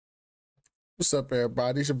What's up,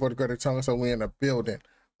 everybody? It's your boy, the Greater Tongue, so we in the building.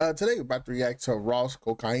 Today we're about to react to Raus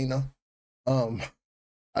KOKAINA.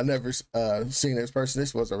 I never seen this person.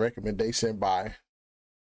 This was a recommendation by.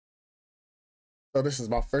 So this is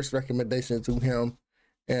my first recommendation to him.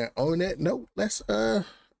 And on that note, let's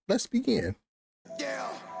begin.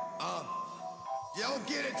 Yeah, yo,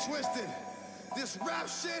 get it twisted. This rap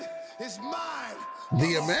shit is mine.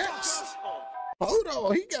 DMX? Hold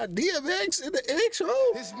on, he got DMX in the intro?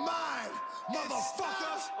 It's mine,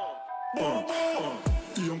 motherfuckers.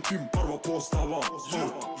 Imam tim prva postava,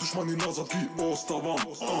 dušmani nazad i ostavam.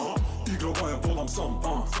 Igrava je volam sam,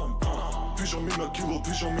 dižam i na kilo,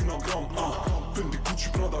 dižam i na gram. Fendi, Gucci,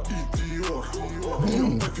 Prada i Dior.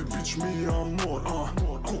 Imam tefi, bitch, mi amor.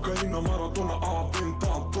 Kokaina, Maradona,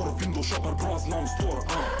 aventator. Windows shopper, praznam stor.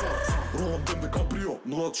 Roland DiCaprio,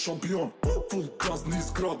 mlad šampion. Full gas,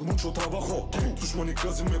 niz grad, mucho trabajo. Dušmani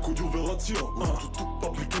gazi me kod juvelacija.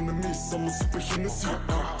 Public enemy, samo sipe Hennessy.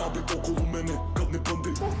 Abe okolo mene, gadni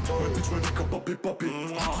bandit. Me bitch me vika papi.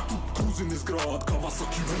 Cruising iz grad,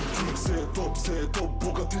 Kawasaki, sve je top,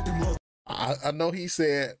 bogati i mlad. I know he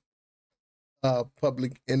said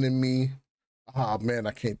Public Enemy. Oh man,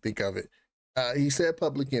 I can't think of it. He said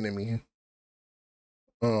Public Enemy.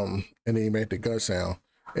 And then he made the gun sound.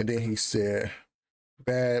 And then he said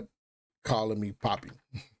bad calling me Poppy.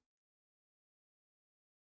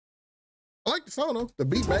 I like the song though, the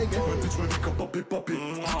beat banging.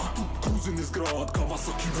 Cruising iz grad,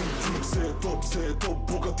 Kawasaki, sve je top,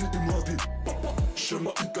 bogati i mladi.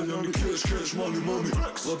 Šema italijani, cash, money.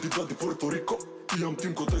 Ladi, Puerto Rico. Imam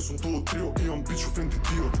tim ko taj sam to trio. Imam bitch u Fendi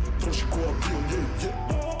Dior. Troši ko avion,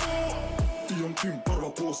 yeah. Imam tim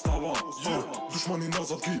prva postava, dušmani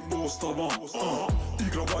nazad i ostavam.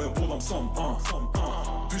 Igrava je volam sam,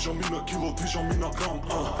 dižam i na kilo, dižam i na gram.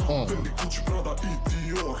 Fendi, Gucci, Prada i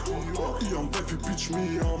Dior. Imam tefi, bitch,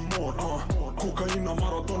 mi amor. Kokaina,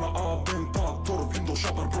 Maradona, aventator. Windows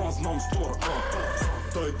shopper, praznam stor.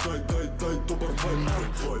 Daj, dobar vibe.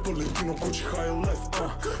 Valentino, Gucci, high life.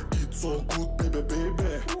 It's all good,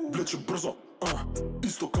 baby. Bleće brzo,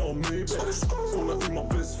 isto kao Maybach. Ona ima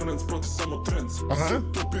best friends, prati samo trends. Sve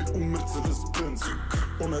topi u Mercedes-Benz.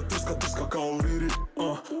 Ona je trska kao Riri.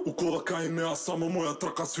 U KOKAINA, a samo moja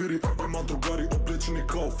traka sviri. Ima drugari oblečeni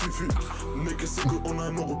kao Fifi. Neke sekoj, ona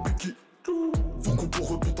je mnogo piki. Vuku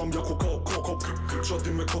pohod, putam jako kao krokop.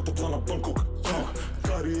 Čadi me kao toplana Bangkok.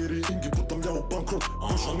 Karijeri Ingi, putam ja u bankrot.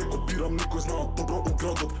 Došla niko biram, niko je znao dobro u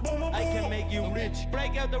gradot. I can make you rich.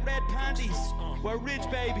 Break out the red panties. We're rich,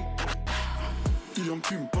 baby. Imam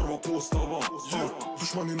tim prva postava,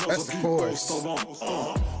 dušmani nazad i ostavam.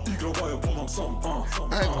 Igrava je volam sam,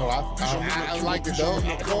 I like it though.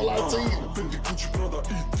 I don't lie to you. Fendi, Gucci, Prada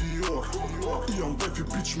i Dior. Imam tefi,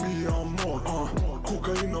 bitch, mi amor.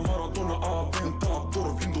 Kokaina, Maradona,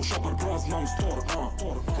 aventator. Windows shopper, praznam stor.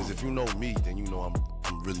 Cause if you know me, then you know I'm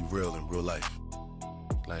really real in real life.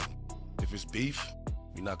 Like, if it's beef,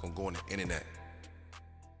 we're not gonna go on the internet.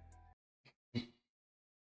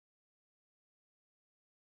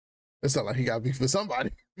 It sounds like he got beef with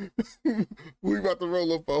somebody. We about to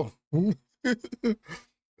roll up on.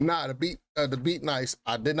 Nah, the beat nice.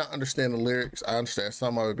 I did not understand the lyrics. I understand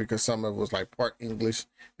some of it because some of it was like part English,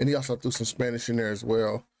 and he also threw some Spanish in there as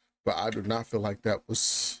well. But I do not feel like that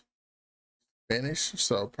was Spanish.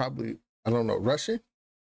 So probably, I don't know, Russian,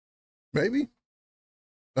 maybe.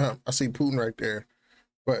 I see Putin right there,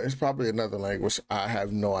 but it's probably another language. I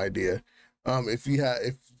have no idea. If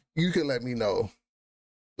you can let me know.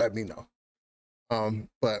 Let me know.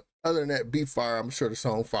 But other than that, beat fire. I'm sure the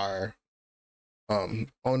song fire. On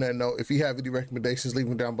that note, if you have any recommendations, leave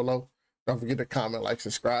them down below. Don't forget to comment, like,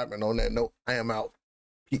 subscribe. And on that note, I am out.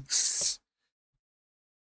 Peace.